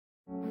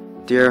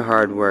Dear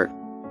hard work,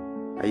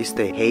 I used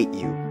to hate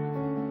you.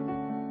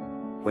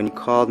 When you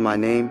called my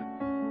name,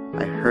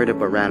 I heard it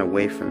but ran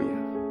away from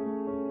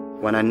you.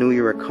 When I knew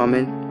you were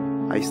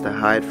coming, I used to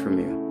hide from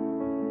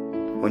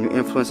you. When you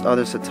influenced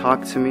others to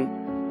talk to me,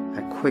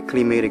 I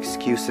quickly made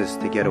excuses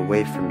to get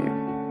away from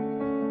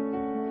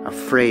you.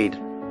 Afraid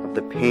of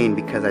the pain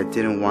because I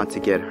didn't want to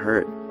get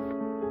hurt.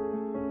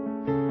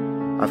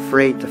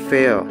 Afraid to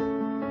fail,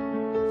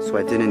 so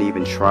I didn't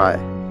even try.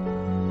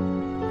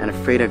 And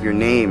afraid of your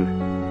name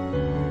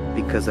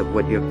because of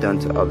what you have done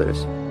to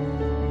others.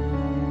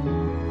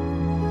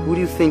 Who do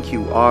you think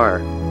you are,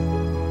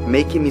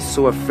 making me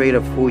so afraid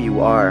of who you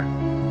are?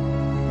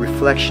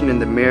 Reflection in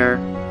the mirror,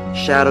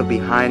 shadow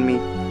behind me.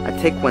 I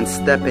take one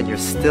step and you're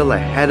still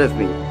ahead of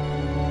me.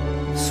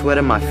 Sweat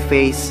in my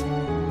face,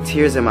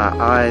 tears in my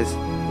eyes.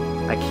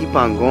 I keep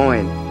on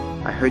going.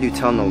 I heard you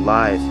tell no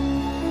lies.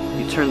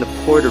 You turn the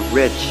poor to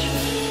rich,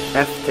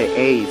 F to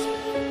A's.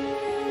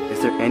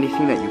 Is there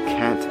anything that you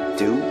can't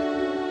do?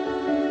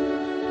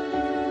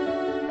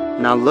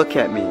 Now look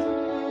at me.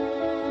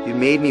 You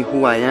made me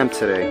who I am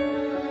today.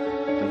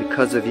 And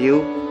because of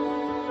you,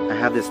 I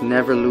have this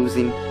never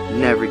losing,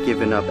 never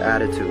giving up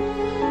attitude.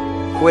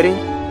 Quitting?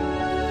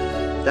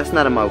 That's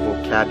not in my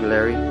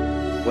vocabulary.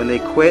 When they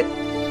quit,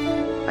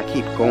 I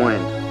keep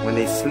going. When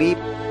they sleep,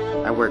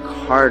 I work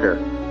harder.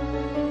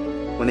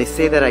 When they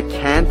say that I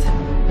can't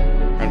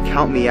and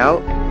count me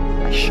out,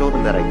 I show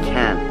them that I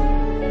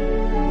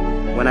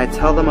can. When I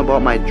tell them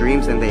about my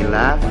dreams and they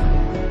laugh,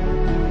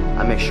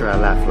 I make sure I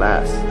laugh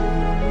last.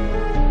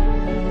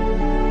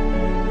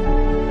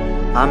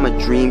 I'm a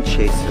dream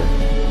chaser.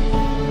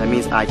 That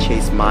means I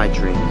chase my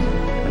dreams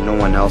and no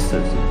one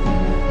else's.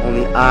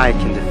 Only I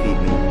can defeat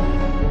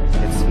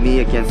me. It's me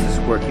against this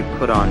work you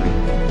put on me.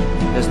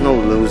 There's no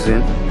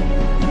losing.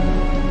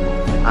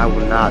 I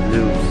will not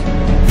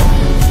lose.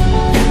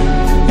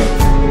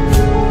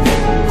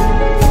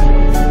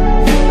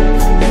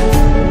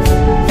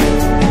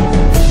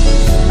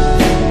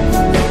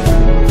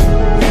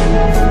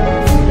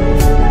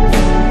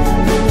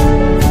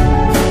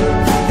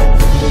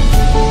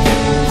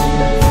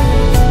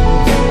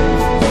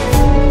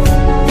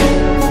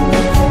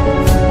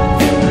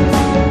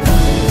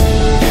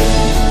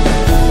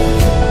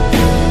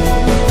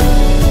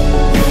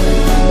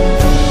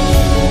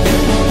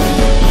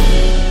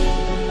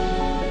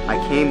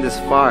 Came this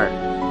far,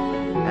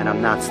 and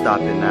I'm not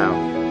stopping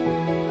now.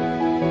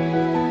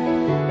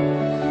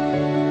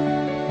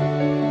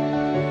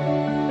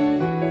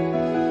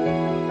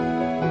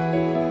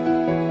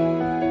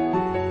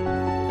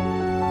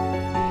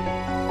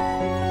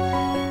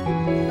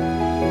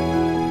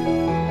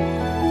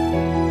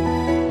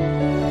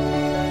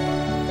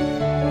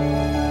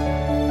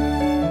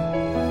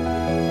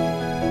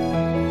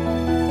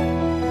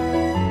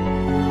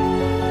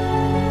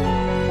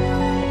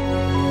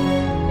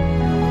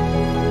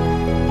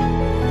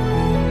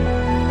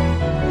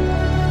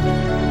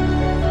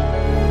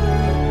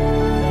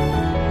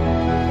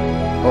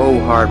 Oh,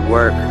 hard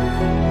work.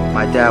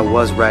 My dad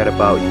was right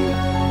about you.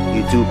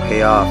 You do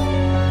pay off.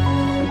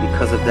 And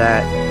because of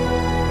that,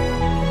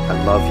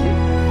 I love you.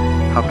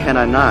 How can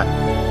I not?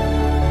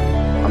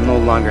 I'm no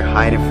longer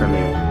hiding from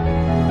you.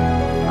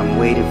 I'm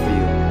waiting for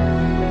you.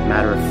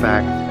 Matter of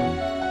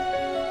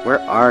fact, where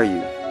are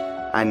you?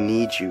 I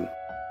need you.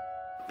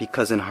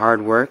 Because in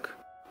hard work,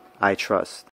 I trust.